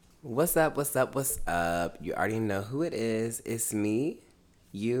What's up? What's up? What's up? You already know who it is. It's me,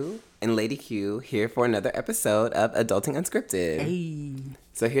 you, and Lady Q here for another episode of Adulting Unscripted. Hey.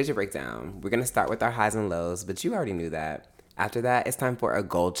 So here's your breakdown. We're going to start with our highs and lows, but you already knew that. After that, it's time for a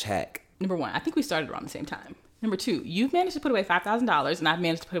goal check. Number one, I think we started around the same time. Number two, you've managed to put away $5,000 and I've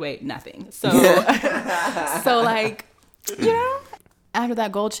managed to put away nothing. So, after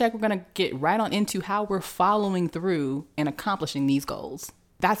that goal check, we're going to get right on into how we're following through and accomplishing these goals.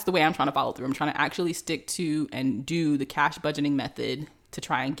 That's the way I'm trying to follow through. I'm trying to actually stick to and do the cash budgeting method to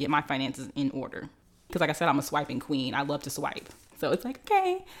try and get my finances in order. Because like I said, I'm a swiping queen. I love to swipe. So it's like,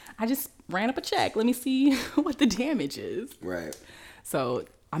 okay, I just ran up a check. Let me see what the damage is. Right. So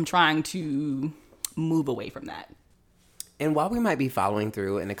I'm trying to move away from that. And while we might be following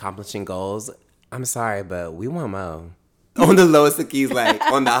through and accomplishing goals, I'm sorry, but we want more. On the lowest of keys, like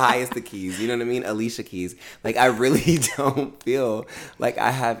on the highest of keys, you know what I mean? Alicia keys. Like I really don't feel like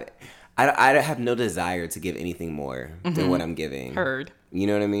I have no desire to give anything more than what I'm giving. Heard. You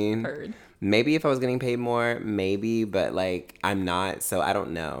know what I mean? Heard. Maybe if I was getting paid more, maybe, but like I'm not, so I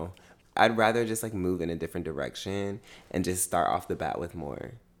don't know. I'd rather just like move in a different direction and just start off the bat with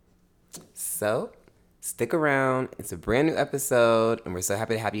more. So stick around. It's a brand new episode and we're so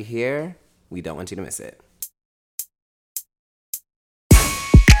happy to have you here. We don't want you to miss it.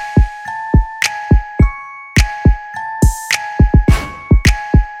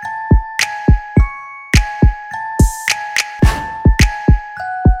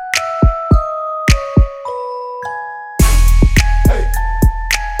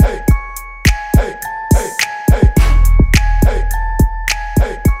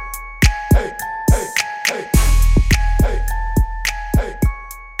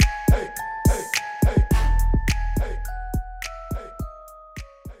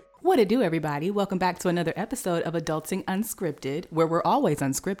 What it do, everybody? Welcome back to another episode of Adulting Unscripted, where we're always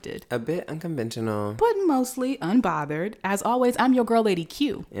unscripted, A bit unconventional. but mostly unbothered. As always, I'm your girl, Lady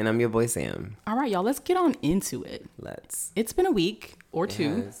Q. And I'm your boy, Sam. All right, y'all, let's get on into it. Let's. It's been a week or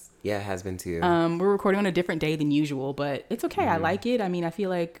two. Yeah, it has been too. We're recording on a different day than usual, but it's okay. I like it. I mean, I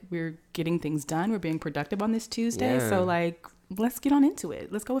feel like we're getting things done. We're being productive on this Tuesday. Yeah. So, like, let's get on into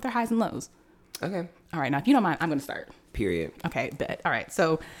it. Let's go with our highs and lows. Okay. All right, now, if you don't mind, I'm going to start. Period. Okay, bet. All right,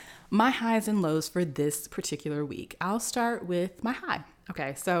 so my highs and lows for this particular week. I'll start with my high.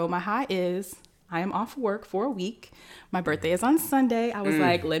 Okay, so my high is I am off work for a week. My birthday is on Sunday. I was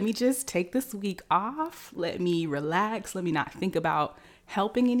like, let me just take this week off. Let me relax. Let me not think about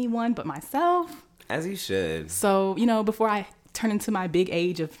helping anyone but myself. As you should. So, before I turn into my big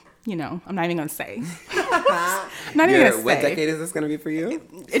age of, I'm not even going to say. I'm not even going to say. What decade is this going to be for you?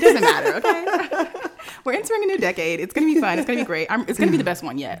 It doesn't matter, okay? We're entering a new decade. It's going to be fun. It's going to be great. It's going to be the best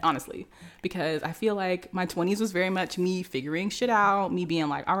one yet, honestly, because I feel like my 20s was very much me figuring shit out, me being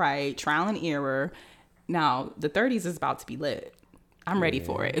like, all right, trial and error. Now, the 30s is about to be lit. I'm ready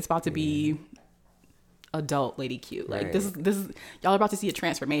for it. It's about to be adult Lady Q. Like, Right. this is y'all are about to see a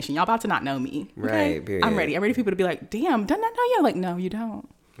transformation. Y'all about to not know me. Okay? Right, period. I'm ready. I'm ready for people to be like, damn, don't I know you? Like, no, you don't.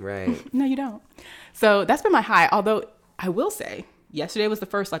 Right. No, you don't. So that's been my high. Although I will say, yesterday was the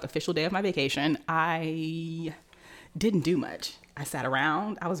first official day of my vacation. I didn't do much. I sat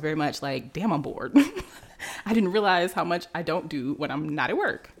around. I was very much like, damn, I'm bored. I didn't realize how much I don't do when I'm not at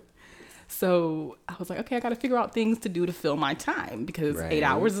work. So I was like, okay, I got to figure out things to do to fill my time because Right. 8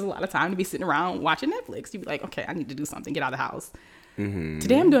 hours is a lot of time to be sitting around watching Netflix. You'd be like, okay, I need to do something, get out of the house.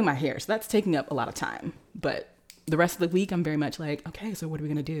 Today I'm doing my hair, so that's taking up a lot of time. But the rest of the week, I'm very much like, okay, so what are we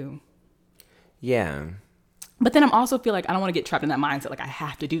going to do? Yeah. But then I'm also feel like I don't want to get trapped in that mindset. Like I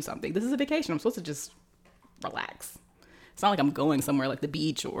have to do something. This is a vacation. I'm supposed to just relax. It's not like I'm going somewhere like the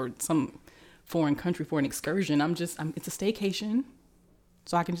beach or some foreign country for an excursion. It's a staycation.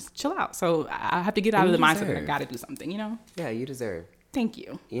 So I can just chill out. So I have to get out of the mindset that I got to do something, Yeah, you deserve. Thank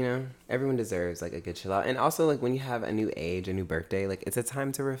you. Everyone deserves like a good chill out. And also like when you have a new age, a new birthday, like it's a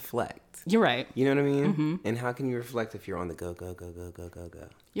time to reflect. You're right. You know what I mean? And how can you reflect if you're on the go?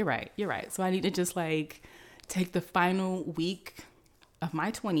 You're right. You're right. So I need to just like take the final week of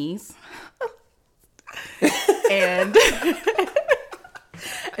my 20s and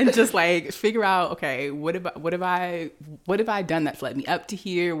and just like figure out, okay, what have I done that's led me up to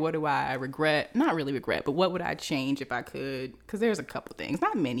here? What do I regret? Not really regret, but what would I change if I could? Because there's a couple things,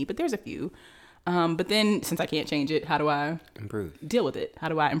 not many, but there's a few. But then since I can't change it, how do I Improve. deal with it? How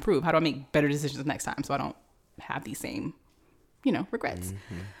do I improve? How do I make better decisions next time so I don't have these same, regrets?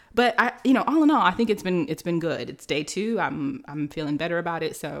 But all in all, I think it's been good. It's day 2. I'm feeling better about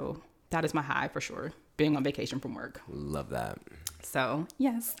it. So that is my high for sure. Being on vacation from work. Love that. So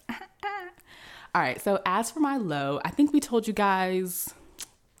yes. All right. So as for my low, I think we told you guys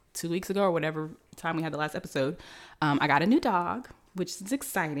 2 weeks ago or whatever time we had the last episode, I got a new dog, which is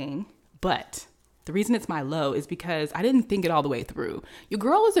exciting. But the reason it's my low is because I didn't think it all the way through. Your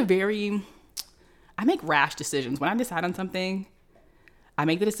girl is I make rash decisions. When I decide on something, I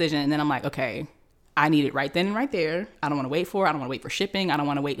make the decision and then I'm like, okay, I need it right then and right there. I don't want to wait for it. I don't want to wait for shipping. I don't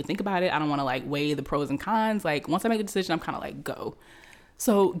want to wait to think about it. I don't want to like weigh the pros and cons. Like once I make a decision, I'm kind of like, go.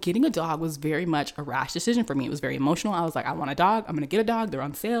 So getting a dog was very much a rash decision for me. It was very emotional. I was like, I want a dog. I'm going to get a dog. They're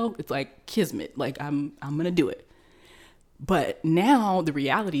on sale. It's like kismet. Like I'm going to do it. But now the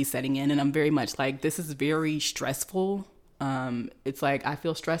reality is setting in and I'm very much like, this is very stressful. It's like, I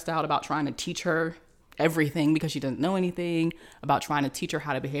feel stressed out about trying to teach her everything because she doesn't know anything, about trying to teach her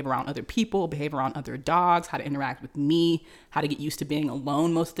how to behave around other people, behave around other dogs, how to interact with me, how to get used to being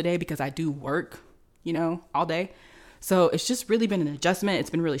alone most of the day because I do work, all day. So it's just really been an adjustment. It's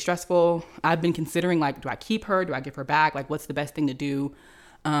been really stressful. I've been considering like, do I keep her? Do I give her back? Like, what's the best thing to do?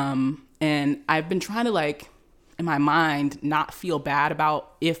 And I've been trying to like, in my mind, not feel bad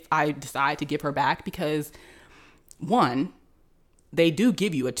about if I decide to give her back because one, they do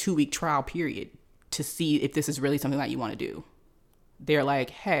give you a 2-week trial period to see if this is really something that you want to do. They're like,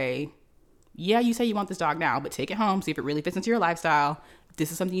 hey, yeah, you say you want this dog now, but take it home, see if it really fits into your lifestyle, if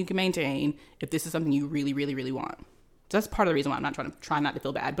this is something you can maintain, if this is something you really, really, really want. So that's part of the reason why I'm not trying not to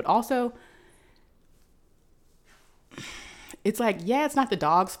feel bad. But also, it's like, yeah, it's not the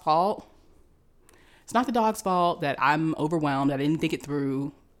dog's fault. It's not the dog's fault that I'm overwhelmed, that I didn't think it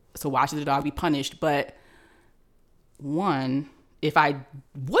through, so why should the dog be punished? But one, if I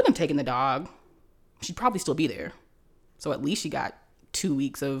wouldn't have taken the dog, she'd probably still be there. So at least she got 2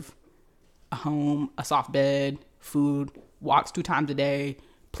 weeks of a home, a soft bed, food, walks 2 times a day,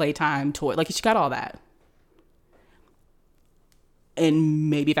 playtime, toy. Like she got all that. And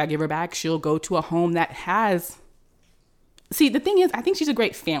maybe if I give her back, she'll go to a home that has... See, the thing is, I think she's a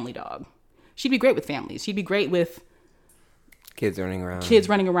great family dog. She'd be great with families. She'd be great with... Kids running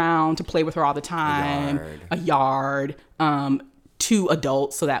around to play with her all the time. A yard. 2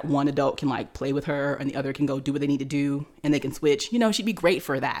 adults so that one adult can like play with her and the other can go do what they need to do and they can switch. She'd be great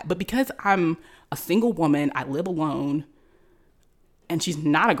for that. But because I'm a single woman, I live alone, and she's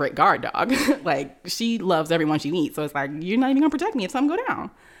not a great guard dog. Like she loves everyone she meets. So it's like, you're not even gonna protect me if something go down.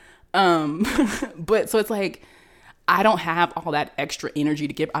 But so it's like, I don't have all that extra energy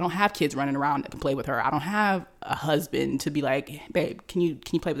to give. I don't have kids running around that can play with her. I don't have a husband to be like, babe, can you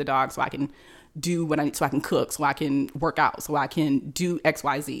play with the dog so I can do what I need, so I can cook, so I can work out, so I can do X,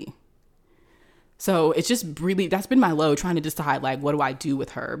 Y, Z. So it's just really, that's been my low, trying to decide like, what do I do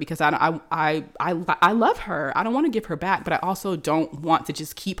with her? Because I love her. I don't want to give her back, but I also don't want to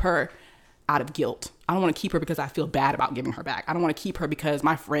just keep her out of guilt. I don't want to keep her because I feel bad about giving her back. I don't want to keep her because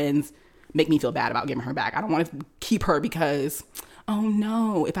my friends make me feel bad about giving her back. I don't want to keep her because, oh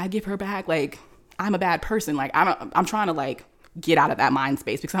no, if I give her back, like I'm a bad person. Like I'm trying to like get out of that mind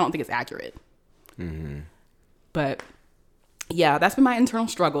space because I don't think it's accurate. Mm-hmm. But yeah, that's been my internal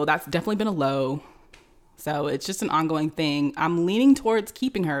struggle. That's definitely been a low. So it's just an ongoing thing. I'm leaning towards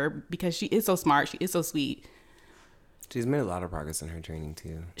keeping her because she is so smart. She is so sweet. She's made a lot of progress in her training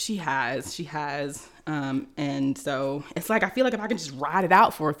too. She has. And so it's like, I feel like if I can just ride it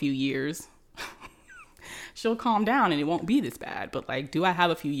out for a few years, she'll calm down and it won't be this bad. But like, do I have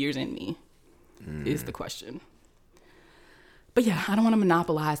a few years in me is the question. But yeah, I don't want to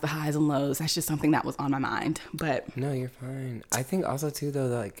monopolize the highs and lows. That's just something that was on my mind. But no, you're fine. I think also too though,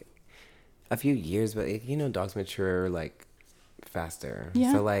 like a few years, but dogs mature like faster.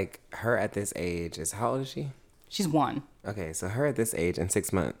 Yeah. So like her at this age how old is she? She's 1. Okay, so her at this age in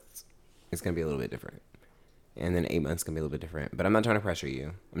 6 months, it's gonna be a little bit different, and then 8 months gonna be a little bit different. But I'm not trying to pressure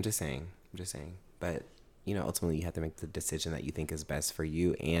you. I'm just saying. But ultimately you have to make the decision that you think is best for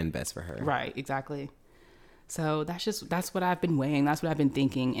you and best for her. Right. Exactly. So that's what I've been weighing. That's what I've been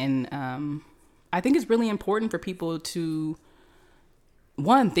thinking. And I think it's really important for people to,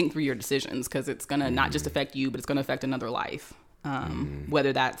 one, think through your decisions because it's going to not just affect you, but it's going to affect another life.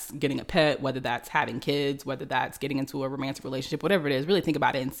 Whether that's getting a pet, whether that's having kids, whether that's getting into a romantic relationship, whatever it is, really think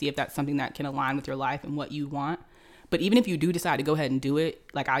about it and see if that's something that can align with your life and what you want. But even if you do decide to go ahead and do it,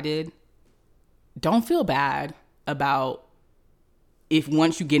 like I did, don't feel bad about if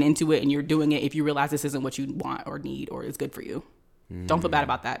once you get into it and you're doing it, if you realize this isn't what you want or need or is good for you. Don't feel bad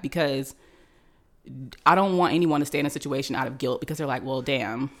about that because I don't want anyone to stay in a situation out of guilt because they're like, well,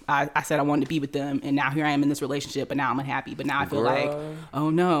 damn, I said I wanted to be with them and now here I am in this relationship but now I'm unhappy. But now I feel like, oh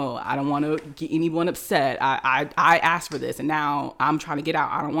no, I don't want to get anyone upset. I asked for this and now I'm trying to get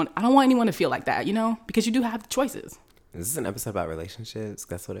out. I don't want anyone to feel like that, because you do have choices. Is this an episode about relationships?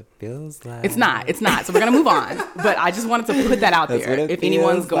 That's what it feels like. It's not. So we're going to move on. But I just wanted to put that out there. If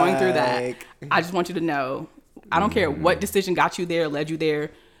anyone's going through that, I just want you to know, I don't care what decision got you there, led you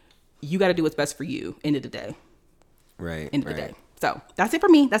there. You got to do what's best for you, end of the day. Right. End of the day. So that's it for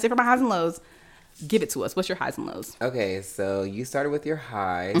me. That's it for my highs and lows. Give it to us. What's your highs and lows? Okay, so you started with your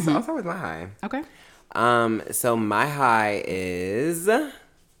high. So I'll start with my high. Okay. So my high is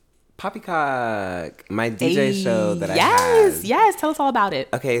Poppycock, my DJ show that I had. Yes. Tell us all about it.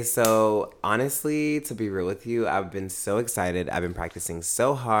 Okay, so honestly, to be real with you, I've been so excited. I've been practicing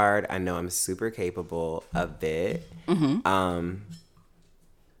so hard. I know I'm super capable of it.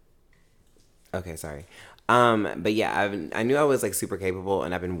 Okay, sorry. But yeah, I knew I was like super capable,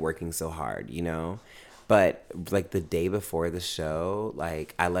 and I've been working so hard, you know. But like the day before the show,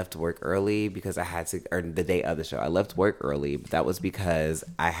 like I left work early because I had to, or the day of the show, I left work early. But that was because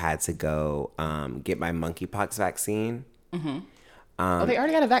I had to go get my monkeypox vaccine. Oh, they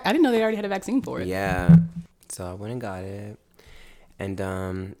already had a vaccine. I didn't know they already had a vaccine for it. Yeah, so I went and got it,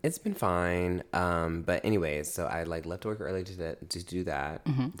 and it's been fine. But anyways, so I like left work early to do that.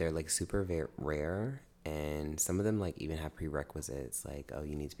 They're like super rare. And some of them like even have prerequisites like, oh,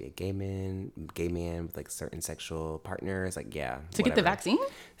 you need to be a gay man with like certain sexual partners, like to get the vaccine.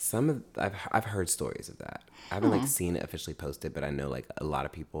 I've heard stories of that. I haven't like seen it officially posted, but I know like not a lot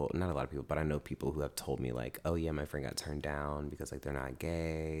of people, but I know people who have told me like, oh yeah, my friend got turned down because like they're not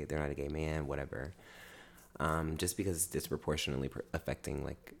gay, they're not a gay man, whatever. Just because it's disproportionately affecting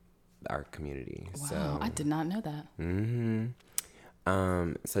like our community. Wow, so I did not know that.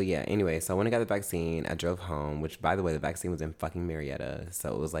 So yeah, anyway, so when I got the vaccine, I drove home, which by the way, the vaccine was in fucking Marietta.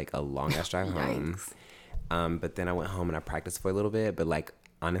 So it was like a long ass drive home. But then I went home and I practiced for a little bit. But like,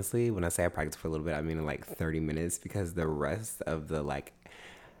 honestly, when I say I practiced for a little bit, I mean in like 30 minutes because the rest of the like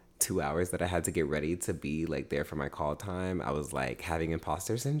 2 hours that I had to get ready to be like there for my call time, I was like having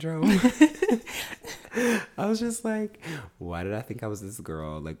imposter syndrome. I was just like, why did I think I was this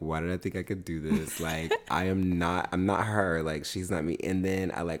girl? Like, why did I think I could do this? Like, I'm not her. Like, she's not me. And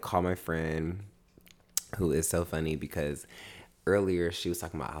then I like call my friend, who is so funny because earlier she was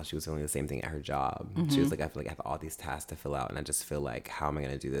talking about how she was doing the same thing at her job. She was like, I feel like I have all these tasks to fill out and I just feel like, how am I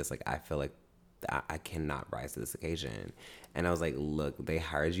going to do this? Like, I feel like I cannot rise to this occasion. And I was like, look, they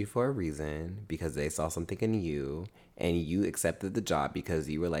hired you for a reason because they saw something in you and you accepted the job because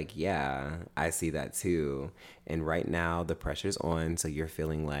you were like, yeah, I see that too. And right now the pressure's on. So you're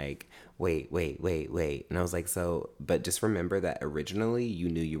feeling like, wait. And I was like, so, but just remember that originally you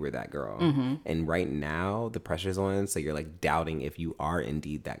knew you were that girl. And right now the pressure's on. So you're like doubting if you are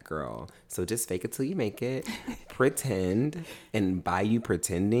indeed that girl. So just fake it till you make it. Pretend. And by you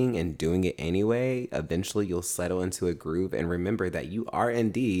pretending and doing it anyway, eventually you'll settle into a groove and remember that you are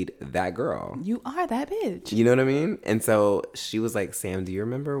indeed that girl. You are that bitch. You know what I mean? And so she was like, Sam, do you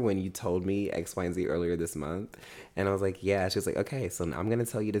remember when you told me X, Y, and Z earlier this month? And I was like, yeah. She was like, okay, so I'm going to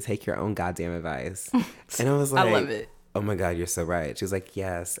tell you to take your own goddamn advice. And I was like, I love it. Oh my God, you're so right. She was like,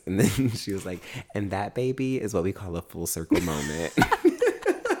 yes. And then she was like, and that, baby, is what we call a full circle moment.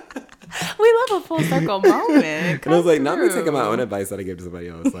 We love a full circle moment. And I was like, not me taking my own advice that I gave to somebody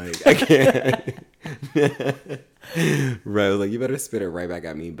else. Like, I can't. Right. I was like, you better spit it right back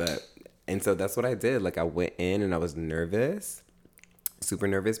at me. And so that's what I did. Like, I went in and I was nervous, super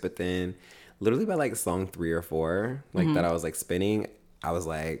nervous. But then literally by like song 3 or 4, like that I was like spinning, I was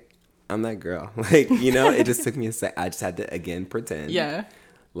like, I'm that girl. Like, you know, it just took me a sec. I just had to, again, pretend. Yeah.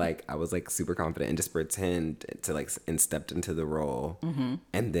 Like, I was like super confident and just pretend to like, and stepped into the role.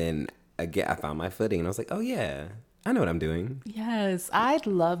 And then again, I found my footing and I was like, oh yeah, I know what I'm doing. Yes, I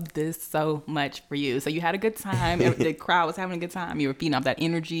love this so much for you. So you had a good time. The crowd was having a good time. You were feeding off that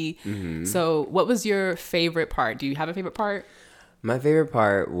energy. So what was your favorite part? Do you have a favorite part? My favorite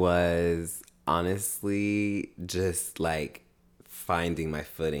part was honestly just like finding my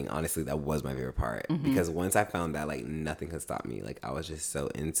footing. Honestly, that was my favorite part because once I found that, like nothing could stop me. Like I was just so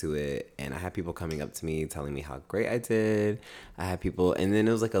into it, and I had people coming up to me telling me how great I did. I had people, and then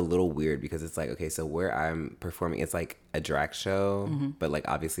it was like a little weird because it's like, okay, so where I'm performing, it's like a drag show, but like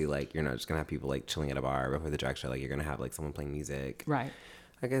obviously like you're not just gonna have people like chilling at a bar before the drag show. Like you're gonna have like someone playing music. Right.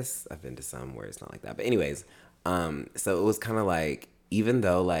 I guess I've been to some where it's not like that, but anyways, so it was kind of like, even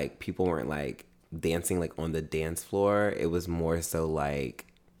though like people weren't like dancing like on the dance floor, it was more so like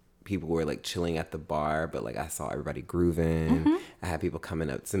people were like chilling at the bar, but like I saw everybody grooving. I had people coming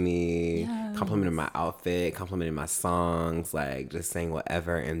up to me, complimenting my outfit, complimenting my songs, like just saying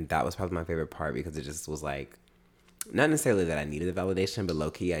whatever. And that was probably my favorite part because it just was like, not necessarily that I needed the validation, but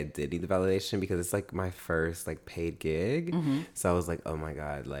low-key I did need the validation because it's like my first like paid gig. So I was like, oh my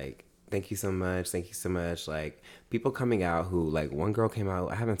God, like Thank you so much. Thank you so much. Like, people coming out who, like, one girl came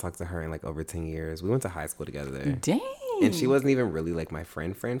out. I haven't talked to her in, like, over 10 years. We went to high school together. Dang. And she wasn't even really, like, my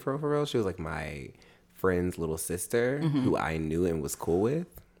friend for real. She was, like, my friend's little sister who I knew and was cool with,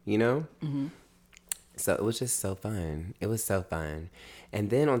 you know? So it was just so fun. It was so fun. And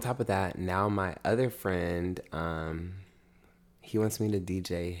then on top of that, now my other friend, he wants me to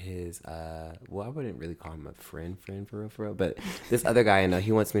DJ his, well, I wouldn't really call him a friend for real. But this other guy I know,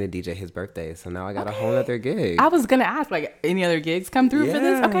 he wants me to DJ his birthday. So now I got a whole other gig. I was going to ask, like, any other gigs come through for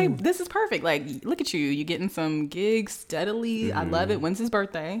this? Yeah. Okay, this is perfect. Like, look at you. You're getting some gigs steadily. I love it. When's his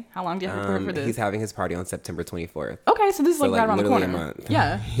birthday? How long do you have to prepare for this? He's having his party on September 24th. Okay, so this is So, like right around the literally corner. a month.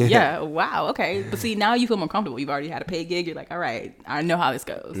 Yeah. Yeah. Wow. Okay. But see, now you feel more comfortable. You've already had a paid gig. You're like, all right, I know how this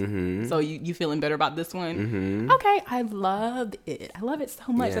goes. So you feeling better about this one? Okay. I love it. I love it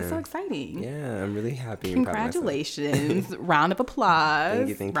so much. That's so exciting. Yeah, I'm really happy. And proud of myself. Congratulations. Round of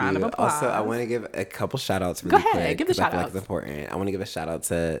applause. Thank Round you. of applause. Also, I want to give a couple shout outs really Go ahead, quick. give the 'cause I feel like shout-outs. it's important. I want to give a shout out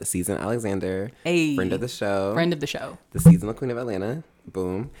to Season Alexander, Hey. friend of the show. Friend of the show. The seasonal queen of Atlanta.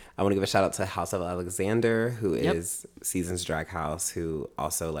 Boom. I want to give a shout out to House of Alexander, who is Season's drag house, who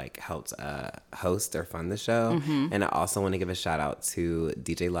also like helped host or fund the show. And I also want to give a shout out to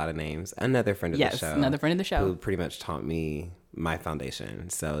DJ Lotta Names, another friend of the show. Yes, another friend of the show. Who pretty much taught me my foundation.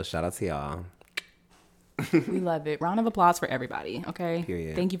 So shout out to y'all. We love it. Round of applause for everybody. Okay.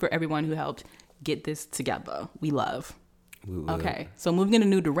 Period. Thank you for everyone who helped get this together. We love. Woo woo. Okay. So moving in a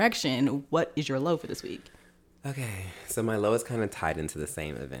new direction, what is your low for this week? Okay. So my low is kind of tied into the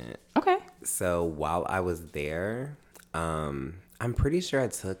same event. Okay. So while I was there, I'm pretty sure I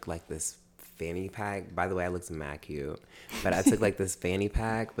took like this fanny pack. By the way, I looked mad cute, but I took like this fanny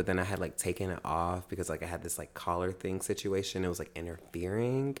pack, but then I had like taken it off because like I had this like collar thing situation. It was like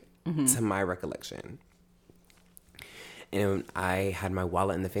interfering to my recollection. And I had my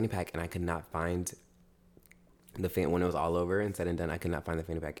wallet in the fanny pack and I could not find when it was all over and said and done, I could not find the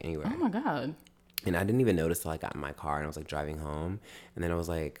fanny pack anywhere. Oh my God. And I didn't even notice till I got in my car and I was like driving home. And then I was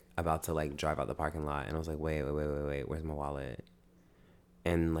like about to like drive out the parking lot. And I was like, wait, where's my wallet?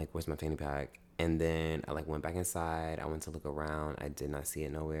 And like, where's my fanny pack? And then I like went back inside. I went to look around. I did not see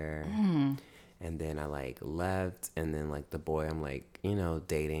it nowhere. And then I like left. And then like the boy I'm like, you know,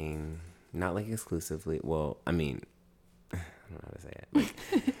 dating, not like exclusively. Well, I mean, I don't know how to say it.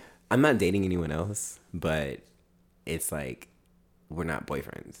 Like, I'm not dating anyone else, but it's like, we're not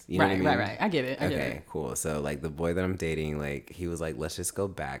boyfriends. You know what I mean? Right. I get it. Okay, cool. So like the boy that I'm dating, like he was like, let's just go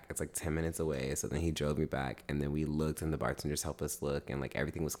back. It's like 10 minutes away. So then he drove me back and then we looked and the bartenders helped us look and like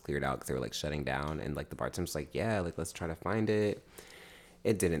everything was cleared out because they were like shutting down. And like the bartender's like, yeah, like let's try to find it.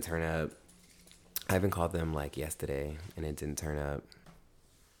 It didn't turn up. I even called them like yesterday and it didn't turn up.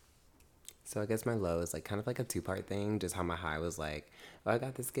 So I guess my low is like kind of like a 2-part thing. Just how my high was like, oh, I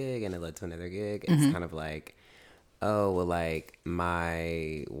got this gig and it led to another gig. It's kind of like, oh, well, like,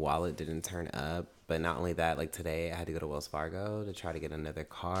 my wallet didn't turn up. But not only that, like, today I had to go to Wells Fargo to try to get another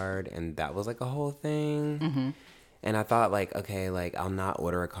card. And that was, like, a whole thing. And I thought, like, okay, like, I'll not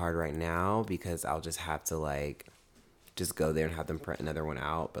order a card right now because I'll just have to, like, just go there and have them print another one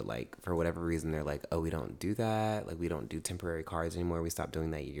out. But, like, for whatever reason, they're like, oh, we don't do that. Like, we don't do temporary cards anymore. We stopped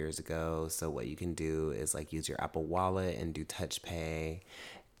doing that years ago. So what you can do is, like, use your Apple Wallet and do Touch Pay.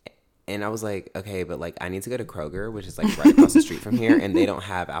 And I was like, okay, but like I need to go to Kroger, which is like right across the street from here, and they don't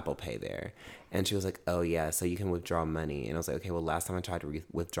have Apple Pay there. And she was like, oh yeah, so you can withdraw money. And I was like, okay, well last time I tried to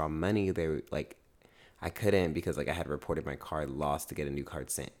withdraw money, they were like, I couldn't because like I had reported my card lost to get a new card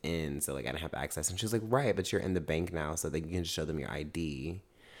sent in, so like I didn't have access. And she was like, right, but you're in the bank now, so that you can show them your ID.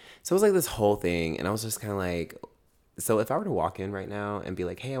 So it was like this whole thing, and I was just kind of like, so if I were to walk in right now and be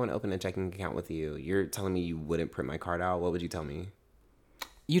like, hey, I want to open a checking account with you, you're telling me you wouldn't print my card out? What would you tell me?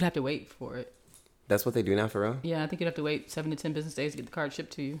 You'd have to wait for it. That's what they do now for real? Yeah, I think you'd have to wait 7 to 10 business days to get the card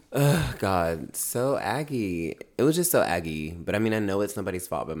shipped to you. Ugh, God, so aggy. It was just so aggy. But I mean, I know it's nobody's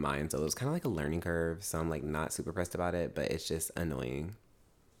fault but mine. So it was kind of like a learning curve. So I'm like not super pressed about it, but it's just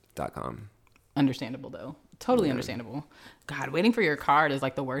annoying.com. Understandable though. Totally understandable. God, waiting for your card is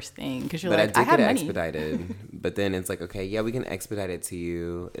like the worst thing because you're But like, I I did have get it money. expedited. But then it's like, okay, yeah, we can expedite it to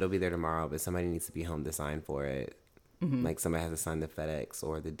you. It'll be there tomorrow, but somebody needs to be home to sign for it. Like somebody has to sign the FedEx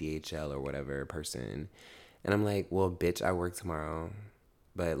or the DHL or whatever person. And I'm like, well, bitch, I work tomorrow.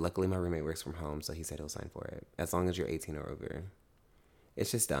 But luckily my roommate works from home, so he said he'll sign for it. As long as you're 18 or over. It's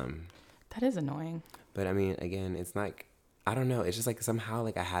just dumb. That is annoying. But I mean, again, it's like, I don't know. It's just like somehow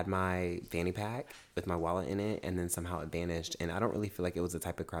like I had my fanny pack with my wallet in it and then somehow it vanished. And I don't really feel like it was the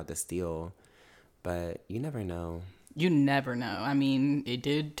type of crowd to steal. But you never know. You never know. I mean, it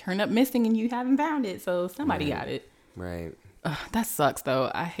did turn up missing and you haven't found it, so somebody got it. Right. That sucks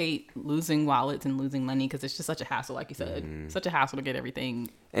though. I hate losing wallets and losing money because it's just such a hassle, like you said. Such a hassle to get everything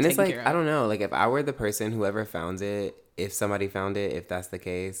And it's taken like, care of. I don't know, like if I were the person, whoever found it, if somebody found it, if that's the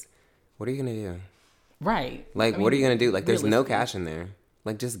case, what are you going to do? Right. Like, what are you going to do? Like, there's no realistically. cash in there.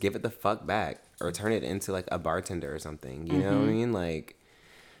 Like, just give it the fuck back or turn it into like a bartender or something. You know what I mean? Like,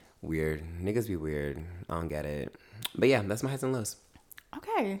 weird. Niggas be weird. I don't get it. But yeah, that's my highs and lows.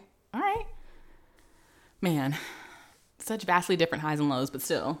 Okay. All right. Man, such vastly different highs and lows, but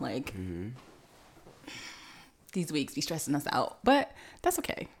still, like, these weeks be stressing us out. But that's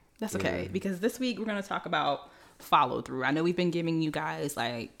okay. That's okay. Because this week we're going to talk about follow through. I know we've been giving you guys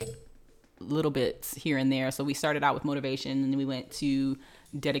like little bits here and there. So we started out with motivation and then we went to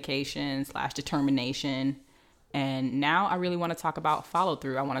dedication / determination. And now I really want to talk about follow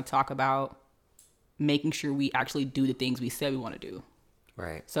through. I want to talk about making sure we actually do the things we said we want to do.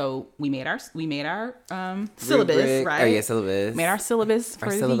 Right. So we made our syllabus, Rubric. right? Oh, yeah, syllabus. Made our syllabus for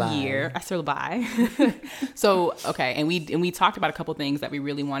the syllabi. year. Our syllabi. So, okay. And we talked about a couple things that we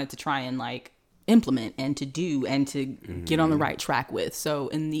really wanted to try and like implement and to do and to get on the right track with. So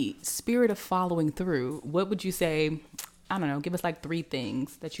in the spirit of following through, what would you say, I don't know, give us like 3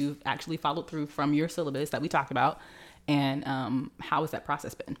 things that you've actually followed through from your syllabus that we talked about, and how has that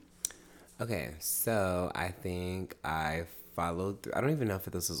process been? Okay, so I think I followed through. I don't even know if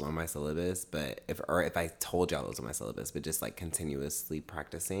this was on my syllabus, but if I told y'all it was on my syllabus, but just like continuously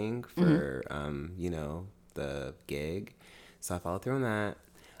practicing for the gig. So I followed through on that.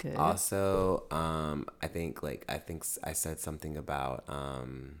 Good. Also, I think I said something about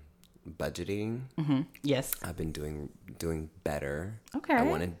budgeting. Yes. I've been doing better. Okay. I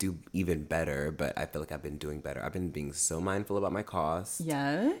want to do even better, but I feel like I've been doing better. I've been being so mindful about my costs.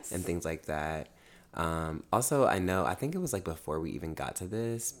 Yes. And things like that. Also, I think it was like before we even got to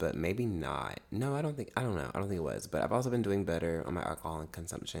this, but maybe not. No, I don't know. I don't think it was, but I've also been doing better on my alcohol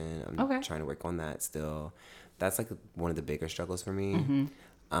consumption. I'm trying to work on that still. That's like one of the bigger struggles for me.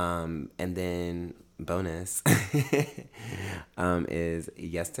 And then bonus is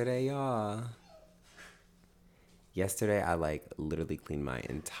yesterday, y'all. Yesterday, I like literally cleaned my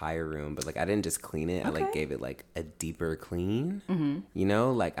entire room, but like I didn't just clean it. I like gave it like a deeper clean. You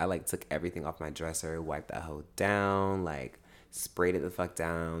know, like I like took everything off my dresser, wiped that hoe down, like sprayed it the fuck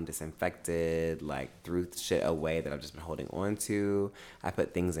down, disinfected, like threw shit away that I've just been holding on to. I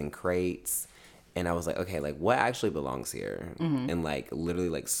put things in crates. And I was like, okay, like what actually belongs here? And like literally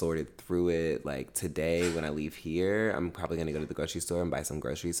like sorted through it. Like today when I leave here, I'm probably going to go to the grocery store and buy some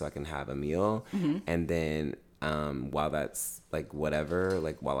groceries so I can have a meal. And then while that's like whatever,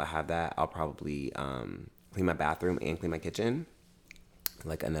 like while I have that, I'll probably clean my bathroom and clean my kitchen.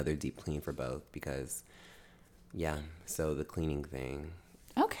 Like another deep clean for both because, yeah, so the cleaning thing.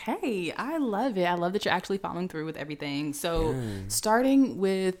 Okay, I love it. I love that you're actually following through with everything. So starting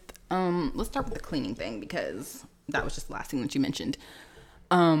with, let's start with the cleaning thing because that was just the last thing that you mentioned.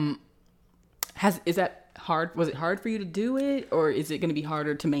 Is that hard? Was it hard for you to do it, or is it going to be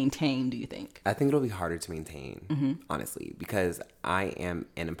harder to maintain, do you think? I think it'll be harder to maintain, honestly, because I am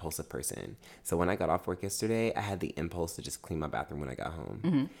an impulsive person. So when I got off work yesterday, I had the impulse to just clean my bathroom when I got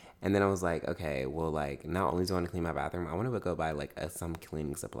home. And then I was like, okay, well, like, not only do I want to clean my bathroom, I want to go buy, like, some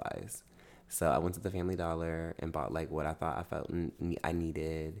cleaning supplies. So I went to the Family Dollar and bought, like, what I thought I felt I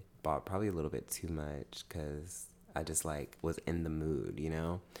needed. Bought probably a little bit too much because I just, like, was in the mood, you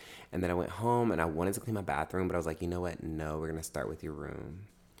know? And then I went home and I wanted to clean my bathroom, but I was like, you know what? No, we're going to start with your room.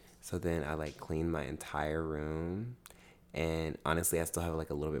 So then I, like, cleaned my entire room. And honestly, I still have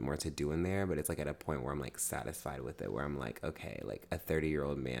like a little bit more to do in there, but it's like at a point where I'm like satisfied with it, where I'm like, okay, like a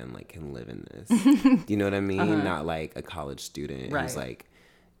 30-year-old man like can live in this. You know what I mean? Not like a college student who's like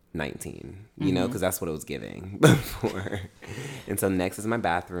 19, you know, because that's what it was giving before. And so next is my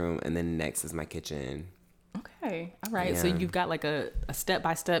bathroom, and then next is my kitchen. Okay, all right. So you've got like a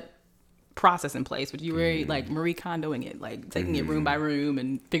step-by-step process in place, but you were like Marie Kondoing it, like taking it room by room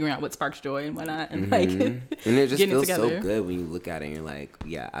and figuring out what sparks joy and whatnot, and like and it just feels it so good when you look at it and you're like,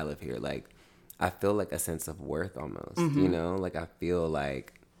 yeah, I live here. Like I feel like a sense of worth almost, you know, like I feel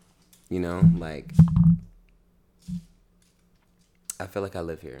like, you know, like I feel like I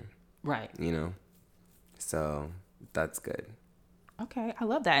live here, right, you know, so that's good. Okay, I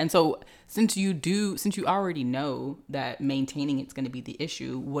love that. And so since you already know that maintaining it's going to be the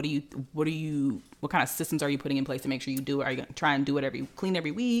issue, what kind of systems are you putting in place to make sure you do it? Are you going to try and do it clean every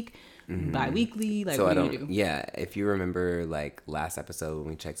week, bi-weekly? Like, so what do you do? Yeah, if you remember like last episode when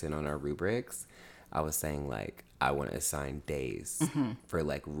we checked in on our rubrics, I was saying like I want to assign days for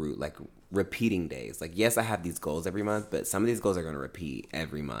like repeating days. Like, yes, I have these goals every month, but some of these goals are going to repeat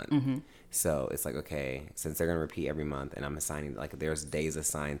every month. So it's like, okay, since they're going to repeat every month and I'm assigning, like, there's days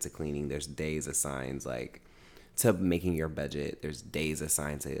assigned to cleaning, there's days assigned like to making your budget, there's days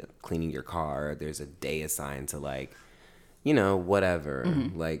assigned to cleaning your car, there's a day assigned to like, you know, whatever,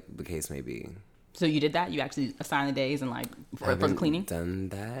 like the case may be. So you did that? You actually assigned the days and like for the cleaning? Done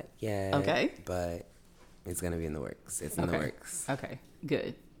that yet. Okay. But it's gonna be in the works. It's in the works. Okay.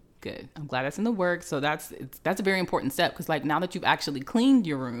 Good. I'm glad that's in the works. So that's a very important step, because like now that you've actually cleaned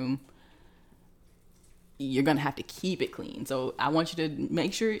your room, you're gonna have to keep it clean. So I want you to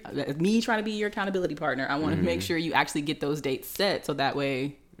make sure, me trying to be your accountability partner, I want to make sure you actually get those dates set, so that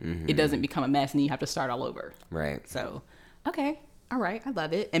way it doesn't become a mess and you have to start all over. Right. So, okay. All right. I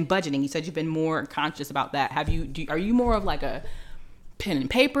love it. And budgeting, you said you've been more conscious about that. Are you more of like a pen and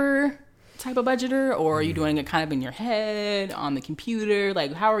paper type of budgeter, or are you doing it kind of in your head on the computer?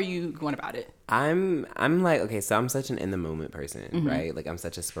 Like, how are you going about it? I'm like, okay, so I'm such an in the moment person, right? Like, I'm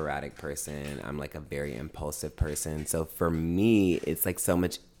such a sporadic person. I'm like a very impulsive person. So for me, it's like so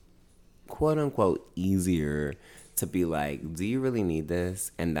much quote unquote easier to be like, do you really need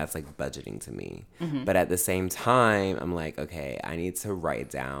this? And that's like budgeting to me. But at the same time, I'm like, okay, I need to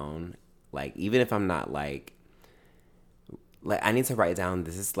write down, like, even if I'm not like I need to write down,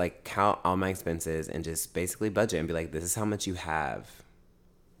 this is like count all my expenses and just basically budget and be like, this is how much you have,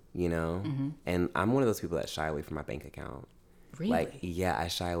 you know? And I'm one of those people that shy away from my bank account. Really? Like, yeah, I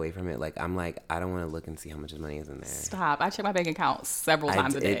shy away from it. Like, I'm like, I don't want to look and see how much money is in there. Stop. I check my bank account several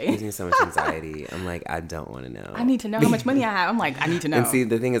times a day. It gives me so much anxiety. I'm like, I don't want to know. I need to know how much money I have. I'm like, I need to know. And see,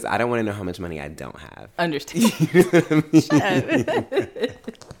 the thing is, I don't want to know how much money I don't have. Understand. Shut up.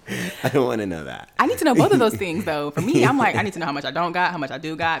 I don't want to know that. I need to know both of those things, though. For me, I'm like, I need to know how much I don't got, how much I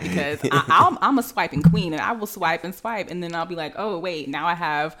do got, because I'm a swiping queen, and I will swipe and swipe, and then I'll be like, oh, wait, now I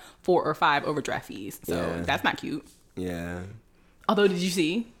have 4 or 5 overdraft fees. So that's not cute. Yeah. Although, did you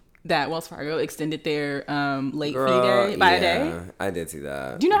see that Wells Fargo extended their late fee day by a day? I did see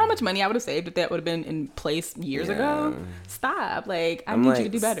that. Do you know how much money I would have saved if that would have been in place years ago? Stop. Like, I need you to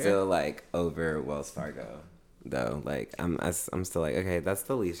do better. I'm still like over Wells Fargo, though. Like, I'm still like, okay, that's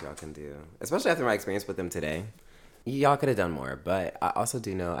the least y'all can do. Especially after my experience with them today. Y'all could have done more. But I also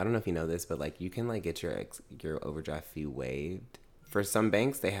do know, I don't know if you know this, but like you can like get your overdraft fee waived. For some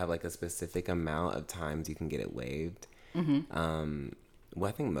banks, they have like a specific amount of times you can get it waived. Well,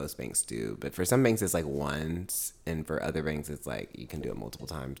 I think most banks do, but for some banks it's like once, and for other banks it's like you can do it multiple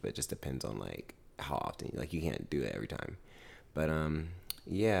times, but it just depends on like how often. Like, you can't do it every time. But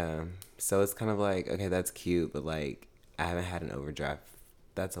yeah, so it's kind of like, okay, that's cute, but like I haven't had an overdraft.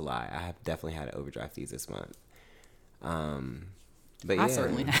 That's a lie. I have definitely had an overdraft fees this month. But yeah, I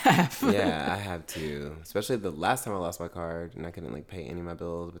certainly have. Yeah, I have too. Especially the last time I lost my card and I couldn't like pay any of my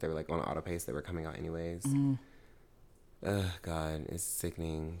bills, but they were like on auto pay, so they were coming out anyways. Ugh, God, it's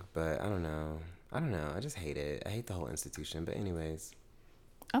sickening. But I don't know. I just hate it. I hate the whole institution. But anyways.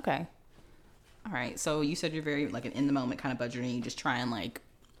 Okay. All right. So you said you're very like an in the moment kind of budgeting. You just try and like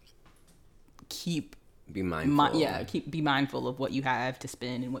be mindful. Be mindful of what you have to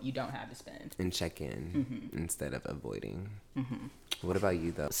spend and what you don't have to spend. And check in instead of avoiding. What about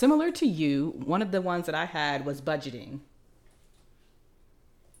you though? Similar to you, one of the ones that I had was budgeting.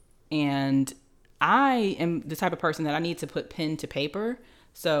 And I am the type of person that I need to put pen to paper.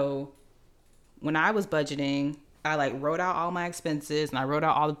 So when I was budgeting, I like wrote out all my expenses and I wrote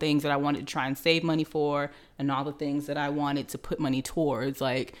out all the things that I wanted to try and save money for and all the things that I wanted to put money towards,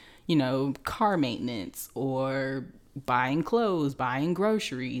 like, you know, car maintenance or buying clothes, buying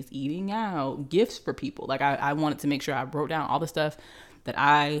groceries, eating out, gifts for people. Like I wanted to make sure I wrote down all the stuff that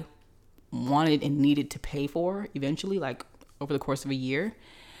I wanted and needed to pay for eventually, like over the course of a year.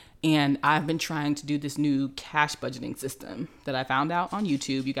 And I've been trying to do this new cash budgeting system that I found out on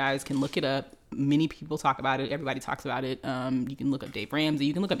YouTube. You guys can look it up. Many people talk about it. Everybody talks about it. You can look up Dave Ramsey.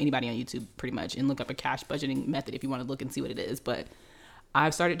 You can look up anybody on YouTube pretty much and look up a cash budgeting method if you want to look and see what it is. But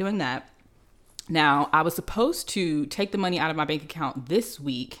I've started doing that. Now, I was supposed to take the money out of my bank account this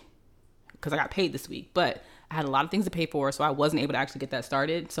week because I got paid this week. But I had a lot of things to pay for, so I wasn't able to actually get that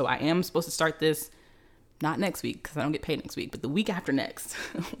started. So I am supposed to start this not next week because I don't get paid next week, but the week after next.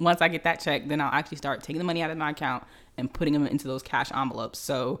 Once I get that check, then I'll actually start taking the money out of my account and putting them into those cash envelopes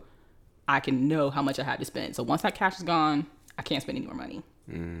so I can know how much I had to spend. So once that cash is gone, I can't spend any more money.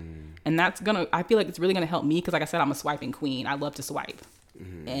 And I feel like it's really going to help me because, like I said, I'm a swiping queen. I love to swipe.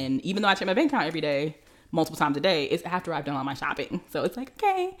 And even though I check my bank account every day, multiple times a day, it's after I've done all my shopping. So it's like,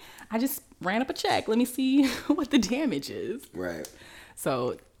 okay, I just ran up a check. Let me see what the damage is. Right.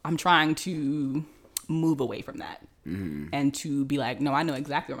 So I'm trying to move away from that and to be like, no, I know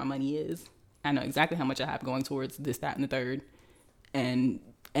exactly where my money is. I know exactly how much I have going towards this, that, and the third. And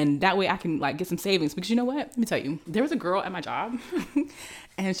that way I can like get some savings, because you know what? Let me tell you, there was a girl at my job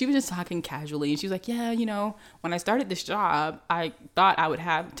and she was just talking casually, and she was like, yeah, you know, when I started this job, I thought I would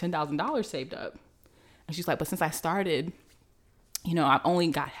have $10,000 saved up. And she's like, but since I started, you know, I've only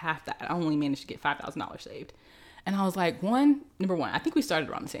got half that. I only managed to get $5,000 saved. And I was like, number one, I think we started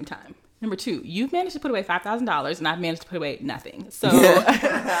around the same time. Number two, you've managed to put away $5,000 and I've managed to put away nothing. So,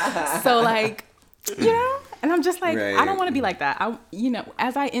 so like, you know, and I'm just like, right. I don't want to be like that.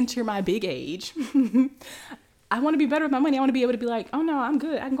 As I enter my big age, I want to be better with my money. I want to be able to be like, oh no, I'm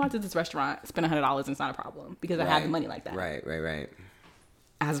good. I can go out to this restaurant, spend $100 and it's not a problem because I have the money like that. Right.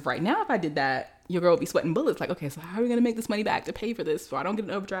 As of right now, if I did that, your girl would be sweating bullets. Like, okay, so how are we going to make this money back to pay for this so I don't get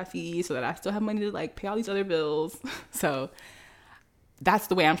an overdraft fee, so that I still have money to like pay all these other bills? So that's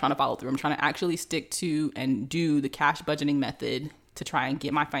the way I'm trying to follow through. I'm trying to actually stick to and do the cash budgeting method to try and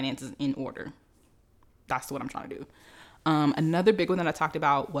get my finances in order. That's what I'm trying to do. Another big one that I talked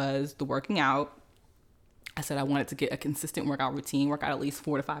about was the working out. I said I wanted to get a consistent workout routine, work out at least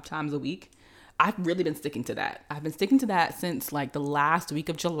 4 to 5 times a week. I've really been sticking to that. I've been sticking to that since like the last week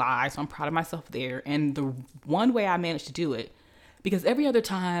of July. So I'm proud of myself there. And the one way I managed to do it, because every other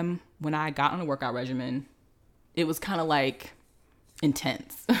time when I got on a workout regimen, it was kind of like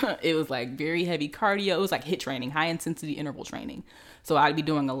intense. It was like very heavy cardio. It was like HIIT training, high intensity interval training. So I'd be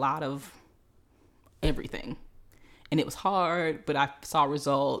doing a lot of everything. And it was hard, but I saw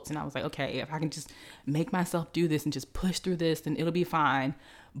results and I was like, okay, if I can just make myself do this and just push through this, then it'll be fine.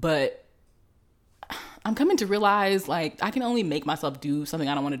 But I'm coming to realize like I can only make myself do something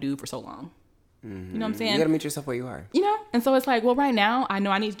I don't want to do for so long. Mm-hmm. You know what I'm saying? You gotta meet yourself where you are. You know? And so it's like, well, right now I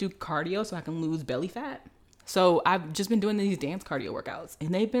know I need to do cardio so I can lose belly fat. So I've just been doing these dance cardio workouts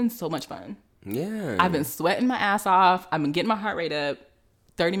and they've been so much fun. Yeah. I've been sweating my ass off. I've been getting my heart rate up.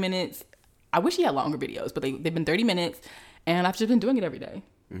 30 minutes. I wish he had longer videos, but they've been 30 minutes and I've just been doing it every day.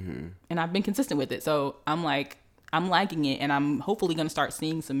 Mm-hmm. And I've been consistent with it. So I'm like, I'm liking it and I'm hopefully going to start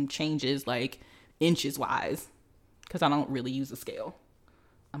seeing some changes like inches wise, because I don't really use a scale.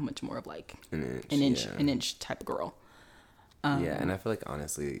 I'm much more of like an inch type of girl. Yeah. And I feel like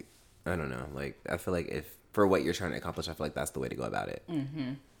honestly, I don't know. Like, I feel like if for what you're trying to accomplish, I feel like that's the way to go about it.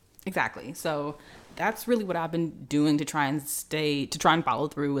 Mm-hmm. Exactly. So that's really what I've been doing to try and follow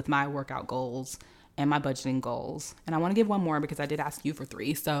through with my workout goals and my budgeting goals. And I want to give one more because I did ask you for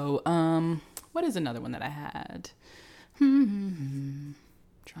 3. So, what is another one that I had?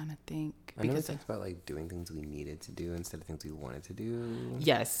 Trying to think. I know we talked about like doing things we needed to do instead of things we wanted to do.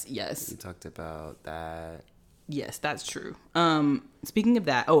 Yes. We talked about that. Yes, that's true. Speaking of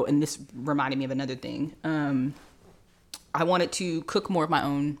that, and this reminded me of another thing. I wanted to cook more of my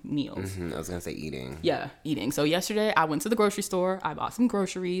own meals. Mm-hmm. I was going to say eating. Yeah, eating. So yesterday I went to the grocery store. I bought some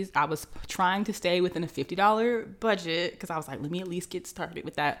groceries. I was trying to stay within a $50 budget because I was like, let me at least get started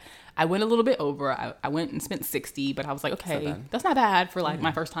with that. I went a little bit over. I went and spent $60, but I was like, okay, that's not bad for like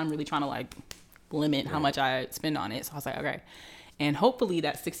my first time really trying to like limit how much I spend on it. So I was like, okay. And hopefully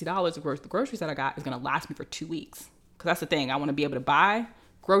that $60 worth of groceries that I got is going to last me for 2 weeks. Because that's the thing. I want to be able to buy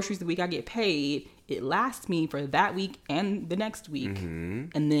groceries the week I get paid. It lasts me for that week and the next week. Mm-hmm.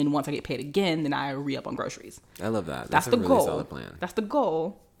 And then once I get paid again, then I re-up on groceries. I love that. That's a the really goal. Solid plan. That's the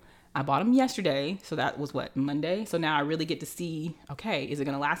goal. I bought them yesterday. So that was Monday. So now I really get to see, okay, is it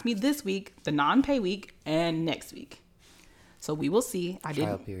going to last me this week, the non-pay week, and next week? So we will see.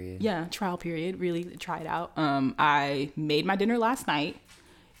 Trial period. Yeah, trial period. Really try it out. I made my dinner last night.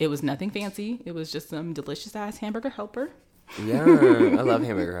 It was nothing fancy. It was just some delicious ass hamburger helper. Yeah, I love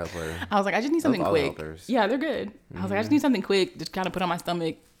hamburger helper. I was like, I just need something quick. Helpers. Yeah, they're good. Mm-hmm. I was like, I just need something quick to kind of put on my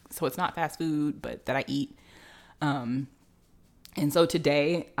stomach so it's not fast food, but that I eat. And so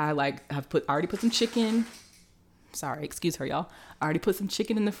today I already put some chicken. Sorry, excuse her, y'all. I already put some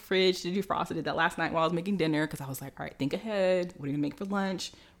chicken in the fridge to defrost. I did that last night while I was making dinner because I was like, all right, think ahead. What are you gonna make for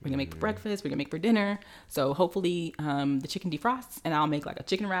lunch? What are you gonna make for breakfast? What are you gonna make for dinner? So hopefully the chicken defrosts and I'll make like a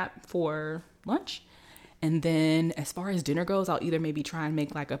chicken wrap for lunch. And then as far as dinner goes, I'll either maybe try and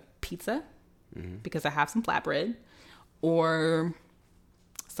make like a pizza because I have some flatbread, or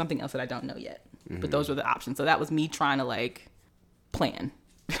something else that I don't know yet. Mm-hmm. But those were the options. So that was me trying to like plan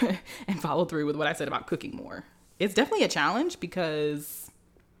and follow through with what I said about cooking more. It's definitely a challenge because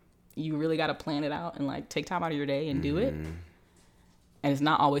you really got to plan it out and like take time out of your day and do it. And it's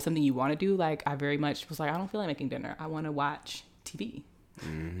not always something you want to do. Like I very much was like, I don't feel like making dinner. I want to watch TV.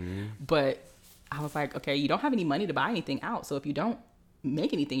 Mm-hmm. But I was like, okay, you don't have any money to buy anything out. So if you don't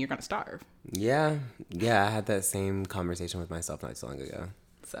make anything, you're going to starve. Yeah. I had that same conversation with myself not so long ago.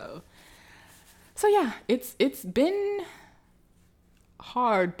 So yeah, it's been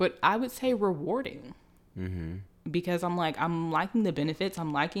hard, but I would say rewarding. Because I'm liking the benefits.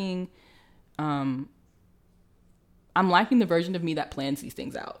 I'm liking the version of me that plans these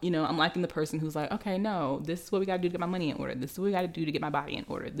things out. I'm liking the person who's like, okay, no, this is what we got to do to get my money in order. This is what we got to do to get my body in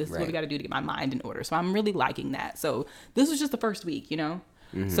order. This is what we got to do to get my mind in order. So I'm really liking that. So this was just the first week,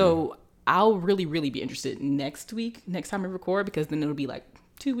 So I'll really, really be interested next time we record, because then it'll be like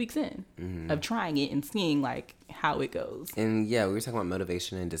 2 weeks in of trying it and seeing like how it goes. And yeah, we were talking about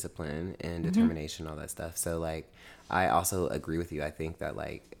motivation and discipline and determination, all that stuff. So like, I also agree with you. I think that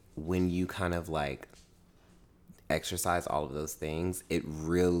like when you kind of like exercise all of those things, it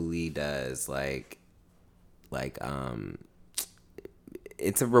really does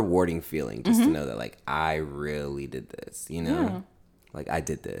it's a rewarding feeling just to know that like I really did this, Yeah. Like I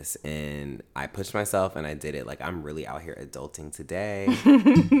did this and I pushed myself and I did it. Like I'm really out here adulting today, For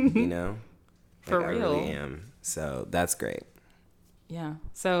like, real. I really am. So that's great. Yeah.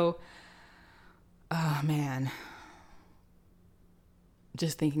 So, oh man,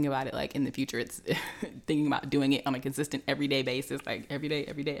 just thinking about it, like in the future, it's thinking about doing it on a consistent everyday basis, like every day,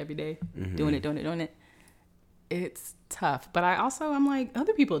 doing it. It's tough. But I'm like,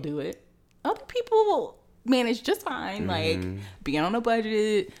 other people do it. Other people manage just fine, like being on a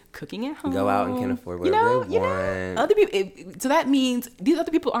budget, cooking at home. Go out and can afford whatever they want. Other people. So that means these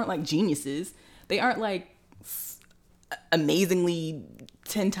other people aren't like geniuses. They aren't like amazingly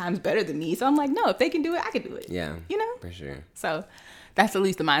 10 times better than me. So I'm like, no, if they can do it, I can do it. Yeah. For sure. So that's at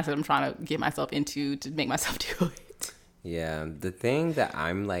least the mindset I'm trying to get myself into to make myself do it. Yeah. The thing that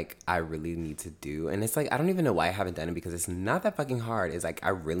I'm like, I really need to do, and it's like, I don't even know why I haven't done it, because it's not that fucking hard. Is like, I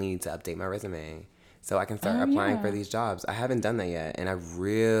really need to update my resume so I can start applying for these jobs. I haven't done that yet, and I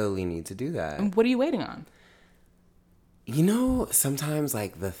really need to do that. And what are you waiting on? Sometimes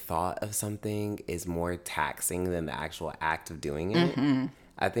like the thought of something is more taxing than the actual act of doing it.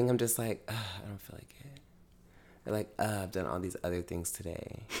 I think I'm just like, I don't feel like it. Or like, I've done all these other things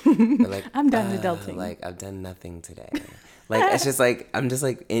today. Or like, I'm done adulting. Like, I've done nothing today. Like, it's just like, I'm just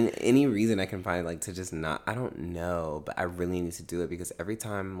like, in any reason I can find, like, to just not, I don't know, but I really need to do it, because every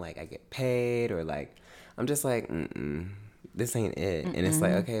time, like, I get paid or, like, I'm just like, this ain't it. And it's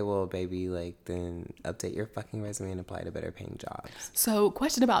like, okay, well, baby, like, then update your fucking resume and apply to better paying jobs. So,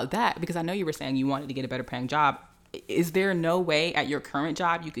 question about that, because I know you were saying you wanted to get a better paying job. Is there no way at your current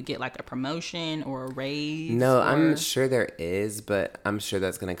job you could get like a promotion or a raise? No, I'm sure there is, but I'm sure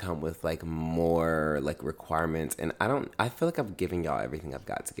that's going to come with like more like requirements. And I feel like I'm giving y'all everything I've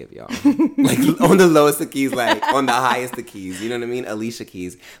got to give y'all. Like on the lowest of keys, like on the highest of keys, you know what I mean? Alicia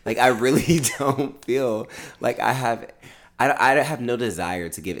keys. Like I really don't feel like I have no desire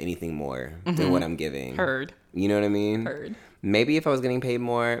to give anything more than what I'm giving. Heard. You know what I mean? Heard. Maybe if I was getting paid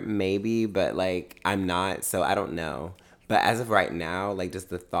more, maybe, but like I'm not, so I don't know. But as of right now, like just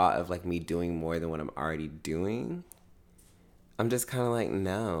the thought of like me doing more than what I'm already doing, I'm just kind of like,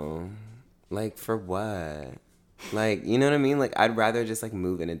 no. Like for what? Like, you know what I mean? Like I'd rather just like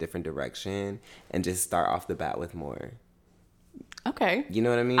move in a different direction and just start off the bat with more. Okay. You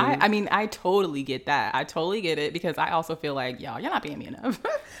know what I mean? I mean, I totally get that. I totally get it, because I also feel like, y'all, you're not paying me enough.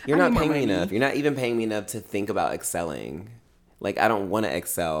 You're not paying me enough. You're not even paying me enough to think about excelling. Like, I don't want to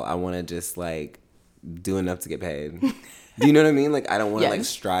excel. I want to just, like, do enough to get paid. Do you know what I mean? Like, I don't want to, like,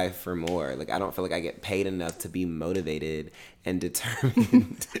 strive for more. Like, I don't feel like I get paid enough to be motivated and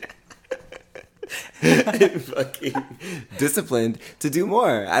determined and fucking disciplined to do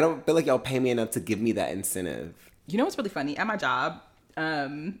more. I don't feel like y'all pay me enough to give me that incentive. You know what's really funny? At my job,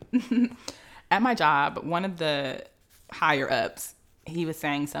 one of the higher ups, he was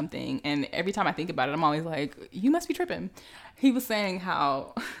saying something, and every time I think about it, I'm always like, you must be tripping. He was saying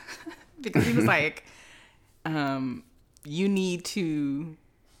how, because he was like, you need to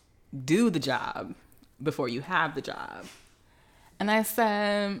do the job before you have the job. And I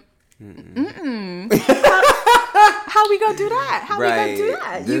said, how we gonna do that? How we gonna do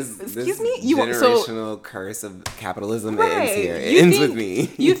that? Excuse me? Generational curse of capitalism ends here. It ends with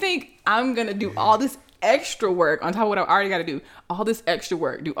me. You think I'm gonna do all this extra work on top of what I already got to do? All this extra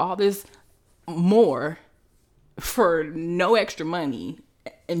work, do all this more for no extra money,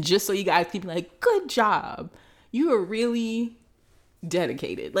 and just so you guys can be like, good job. You are really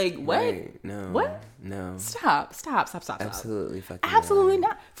dedicated. Like, what? Right. No. What? No. Stop. Absolutely fucking Absolutely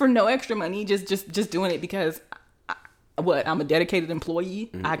not. For no extra money, just doing it because I'm a dedicated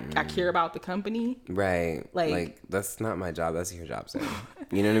employee. I care about the company. Right. Like that's not my job. That's your job, sir.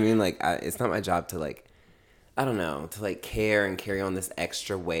 You know what I mean? Like it's not my job to like, I don't know, to like care and carry on this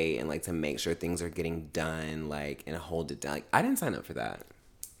extra weight and like to make sure things are getting done, like, and hold it down. Like I didn't sign up for that.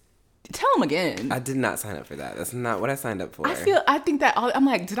 Tell them again. I did not sign up for that. That's not what I signed up for. I think that I'm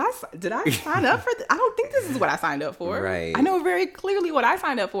like, did I sign up for this? I don't think this is what I signed up for. Right. I know very clearly what I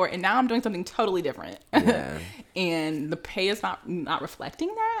signed up for, and now I'm doing something totally different. Yeah. And the pay is not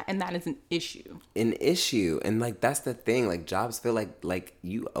reflecting that, and that is an issue. And like that's the thing. Like jobs feel like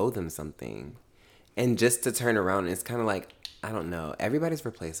you owe them something, and just to turn around, it's kind of like, I don't know. Everybody's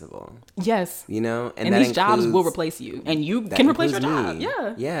replaceable. Yes. You know? And these jobs will replace you. And you can replace your job. Me.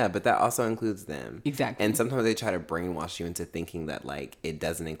 Yeah. Yeah, but that also includes them. Exactly. And sometimes they try to brainwash you into thinking that, like, it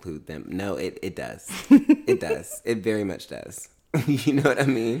doesn't include them. No, it does. It does. It very much does. You know what I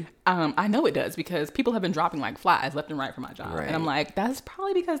mean? I know it does, because people have been dropping like flies left and right for my job. Right. And I'm like, that's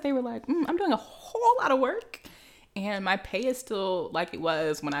probably because they were like, I'm doing a whole lot of work. And my pay is still like it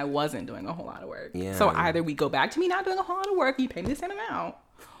was when I wasn't doing a whole lot of work. Yeah. So either we go back to me not doing a whole lot of work, you pay me the same amount,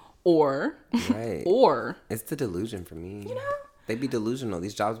 or Right. or it's the delusion for me. You know? They be delusional.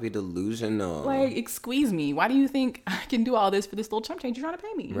 These jobs be delusional. like, excuse me, why do you think I can do all this for this little chump change you're trying to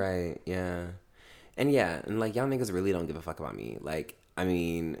pay me? Right, yeah. And like y'all niggas really don't give a fuck about me. Like, I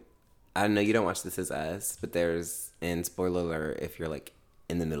mean, I know you don't watch This Is Us, but and spoiler alert if you're like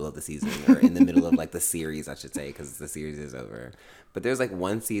in the middle of the season or in the middle of like the series, I should say, because the series is over. But there's like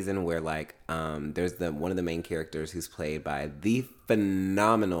one season where like there's one of the main characters who's played by the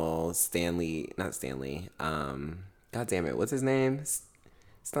phenomenal not Stanley. God damn it, what's his name? It's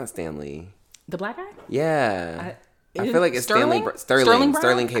not Stanley. The black guy? Yeah. I feel like it's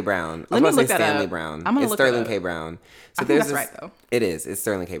Sterling K. Brown. Let me I'm look say that Stanley up. Brown. I'm gonna It's look Sterling that K. up. Brown. So I think that's right, though. It is. It's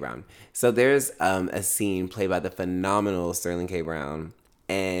Sterling K. Brown. So there's a scene played by the phenomenal Sterling K. Brown,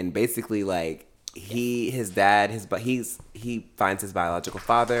 and basically like he finds his biological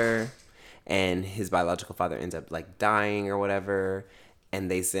father, and his biological father ends up like dying or whatever, and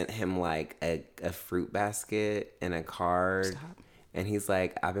they sent him like a fruit basket and a card. Stop. And he's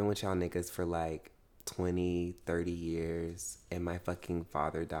like, I've been with y'all niggas for like 20, 30 years, and my fucking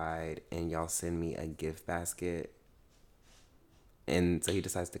father died, and y'all send me a gift basket. And so he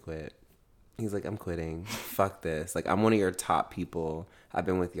decides to quit. He's like, I'm quitting. Fuck this. Like, I'm one of your top people. I've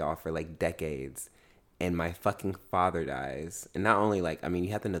been with y'all for like decades, and my fucking father dies. And not only like, I mean,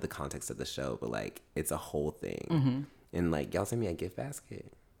 you have to know the context of the show, but like, it's a whole thing. Mm-hmm. And like, y'all send me a gift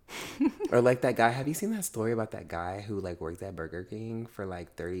basket. Or like that guy, have you seen that story about that guy who like worked at Burger King for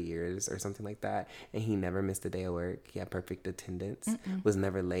like 30 years or something like that, and he never missed a day of work? He had perfect attendance, was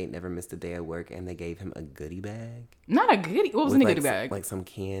never late, never missed a day of work, and they gave him a goodie bag. Not a goodie. What was in the goodie bag? Like some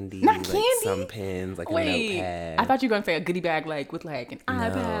candy, Not like candy? some pens, like a Wait, notepad. I thought you were gonna say a goodie bag like with like an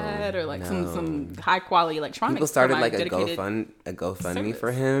iPad or like some high quality electronics. People started for like a dedicated GoFundMe service.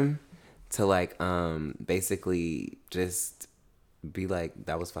 for him to like basically just be like,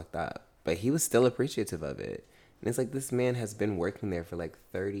 that was fucked up. But he was still appreciative of it. And it's like, this man has been working there for like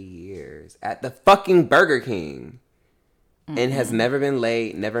 30 years at the fucking Burger King. And has never been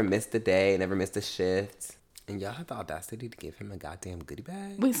late, never missed a day, never missed a shift. And y'all had the audacity to give him a goddamn goodie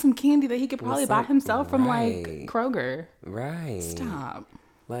bag? with some candy that he could probably buy himself from like right. Kroger. Right. Stop.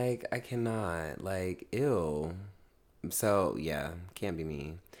 Like, I cannot. Like, ew. So, yeah, can't be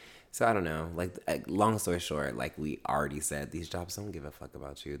me. So, I don't know. Like, long story short, like we already said, these jobs don't give a fuck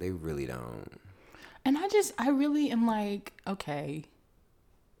about you. They really don't. And I really am like, okay.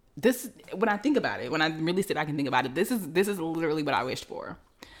 This, when I think about it, when I really sit back and think about it, this is literally what I wished for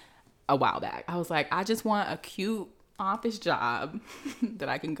a while back. I was like, I just want a cute office job that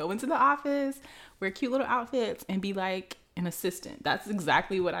I can go into the office, wear cute little outfits, and be like an assistant. That's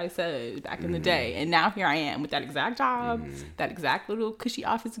exactly what I said back in the day. And now here I am with that exact job, that exact little cushy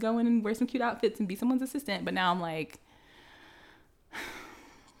office to go in and wear some cute outfits and be someone's assistant. But now I'm like,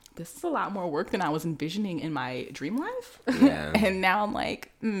 this is a lot more work than I was envisioning in my dream life. Yeah. And now I'm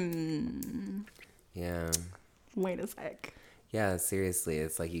like, Yeah. wait a sec. Yeah, seriously.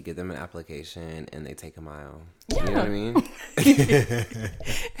 It's like you give them an application and they take a mile. Yeah. You know what I mean?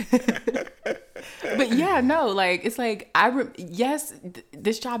 But yeah, no, like, it's like,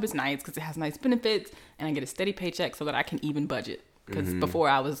 this job is nice because it has nice benefits and I get a steady paycheck so that I can even budget. Because before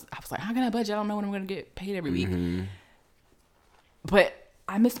I was like, how can I budget? I don't know when I'm going to get paid every week. But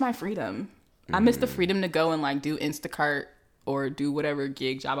I miss my freedom. I miss the freedom to go and like do Instacart or do whatever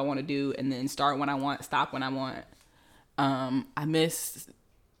gig job I want to do and then start when I want, stop when I want. I miss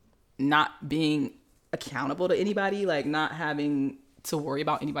not being accountable to anybody, like not having to worry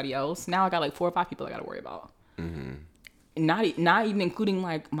about anybody else. Now I got like 4 or 5 people I got to worry about. Not even including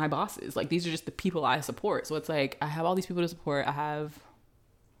like my bosses. Like these are just the people I support. So it's like I have all these people to support. I have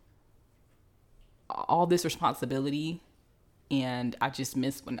all this responsibility, and I just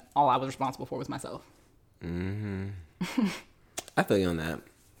miss when all I was responsible for was myself. I feel you on that.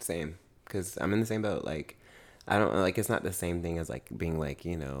 Same. Because I'm in the same boat. Like, I don't, like, it's not the same thing as, like, being, like,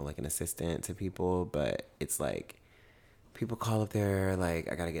 you know, like an assistant to people, but it's like, people call up there,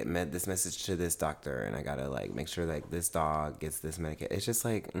 like, I gotta get this message to this doctor, and I gotta, like, make sure, like, this dog gets this medication. It's just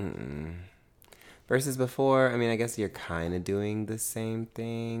like, Versus before, I mean, I guess you're kind of doing the same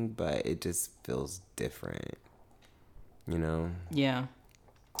thing, but it just feels different, you know? Yeah.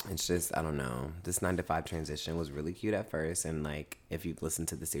 It's just, I don't know. This 9-to-5 transition was really cute at first, and, like, if you've listened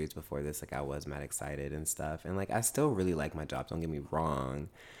to the series before this, like, I was mad excited and stuff, and, like, I still really like my job, don't get me wrong.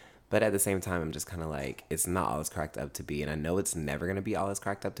 But at the same time, I'm just kind of like, it's not all it's cracked up to be. And I know it's never going to be all it's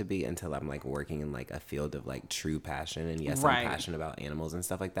cracked up to be until I'm, like, working in, like, a field of, like, true passion. And yes, I'm passionate about animals and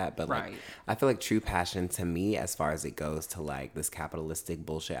stuff like that. But, like, I feel like true passion to me, as far as it goes to, like, this capitalistic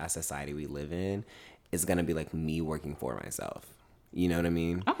bullshit-ass society we live in, is going to be, like, me working for myself. You know what I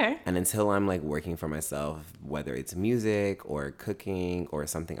mean? Okay. And until I'm, like, working for myself, whether it's music or cooking or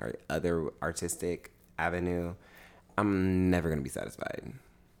something or other artistic avenue, I'm never going to be satisfied.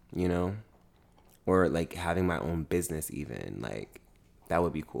 You know, or like having my own business, even, like, that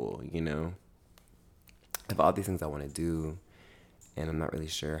would be cool. You know, I have all these things I want to do, and I'm not really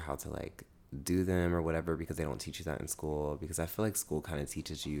sure how to, like, do them or whatever, because they don't teach you that in school. Because I feel like school kind of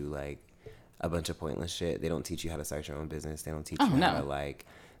teaches you, like, a bunch of pointless shit. They don't teach you how to start your own business. They don't teach you how to, like,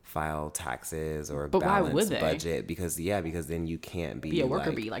 file taxes or balance budget, because then you can't be a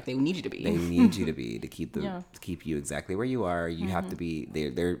worker bee like they need you to be. They need you to be to keep you exactly where you are. You have to be.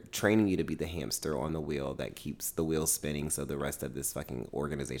 They're training you to be the hamster on the wheel that keeps the wheel spinning, so the rest of this fucking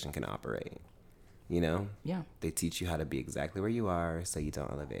organization can operate. You know? Yeah. They teach you how to be exactly where you are, so you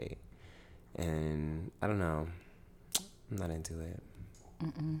don't elevate. And I don't know. I'm not into it.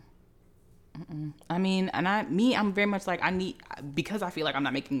 I mean, I'm very much like, because I feel like I'm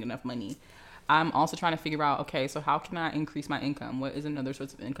not making enough money. I'm also trying to figure out, okay, so how can I increase my income? What is another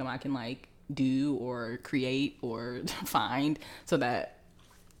source of income I can, like, do or create or find, so that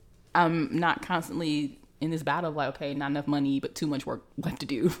I'm not constantly in this battle of, like, okay, not enough money, but too much work left to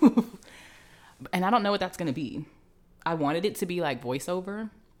do. And I don't know what that's going to be. I wanted it to be like voiceover,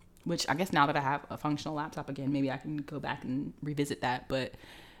 which I guess now that I have a functional laptop again, maybe I can go back and revisit that. But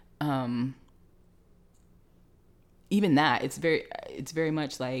even that, it's very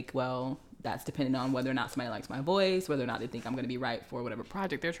much like, well, that's dependent on whether or not somebody likes my voice, whether or not they think I'm going to be right for whatever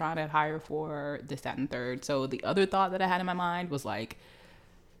project they're trying to hire for, this, that, and third. So the other thought that I had in my mind was, like,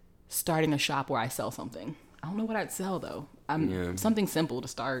 starting a shop where I sell something. I don't know what I'd sell, though. Something simple to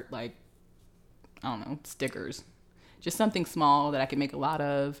start, like, I don't know, stickers. Just something small that I can make a lot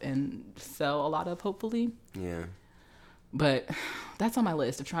of and sell a lot of, hopefully. Yeah. But that's on my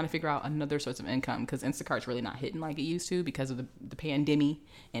list of trying to figure out another source of income, because Instacart's really not hitting like it used to because of the pandemic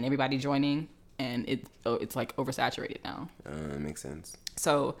and everybody joining, and it's like oversaturated now. That makes sense.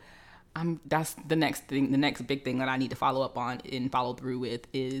 So that's the next thing. The next big thing that I need to follow up on and follow through with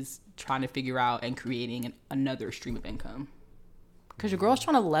is trying to figure out and creating another stream of income, because your girl's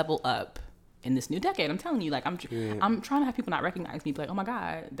trying to level up in this new decade. I'm telling you, like, I'm trying to have people not recognize me, be like, oh my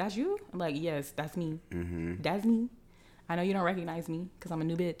God, that's you? I'm like, yes, that's me. Mm-hmm. That's me. I know you don't recognize me because I'm a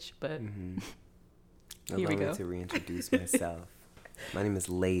new bitch, but here we go. To reintroduce myself. My name is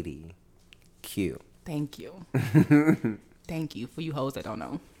Lady Q. Thank you. Thank you for you hoes that don't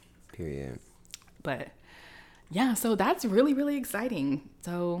know. Period. But yeah, so that's really, really exciting.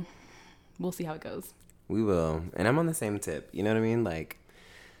 So we'll see how it goes. We will. And I'm on the same tip. You know what I mean? Like,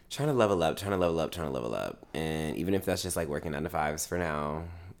 trying to level up. And even if that's just like working 9 to 5s for now,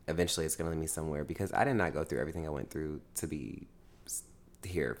 eventually it's going to lead me somewhere, because I did not go through everything I went through to be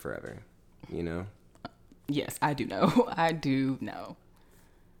here forever, you know? Yes, I do know. I do know.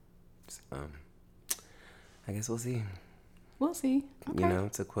 So, I guess we'll see. We'll see. Okay. You know,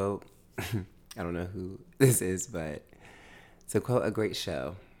 to quote, I don't know who this is, but to quote a great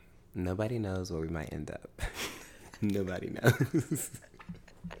show, nobody knows where we might end up. Nobody knows.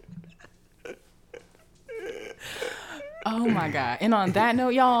 Oh my God. And on that note,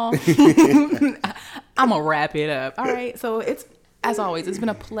 y'all, I'm going to wrap it up. All right. So as always, it's been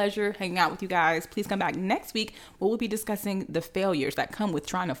a pleasure hanging out with you guys. Please come back next week where we'll be discussing the failures that come with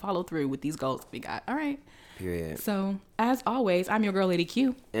trying to follow through with these goals we got. All right. Period. So as always, I'm your girl, Lady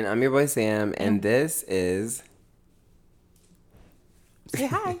Q. And I'm your boy, Sam. And this is... Say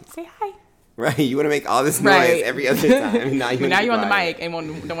hi. Say hi. Right. You want to make all this noise every other time. Now you're on the mic and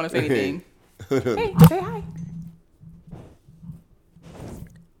don't want to say anything. Hey, say hi.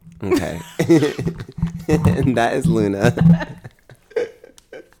 Okay. And that is Luna.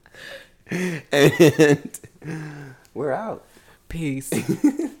 And we're out. Peace.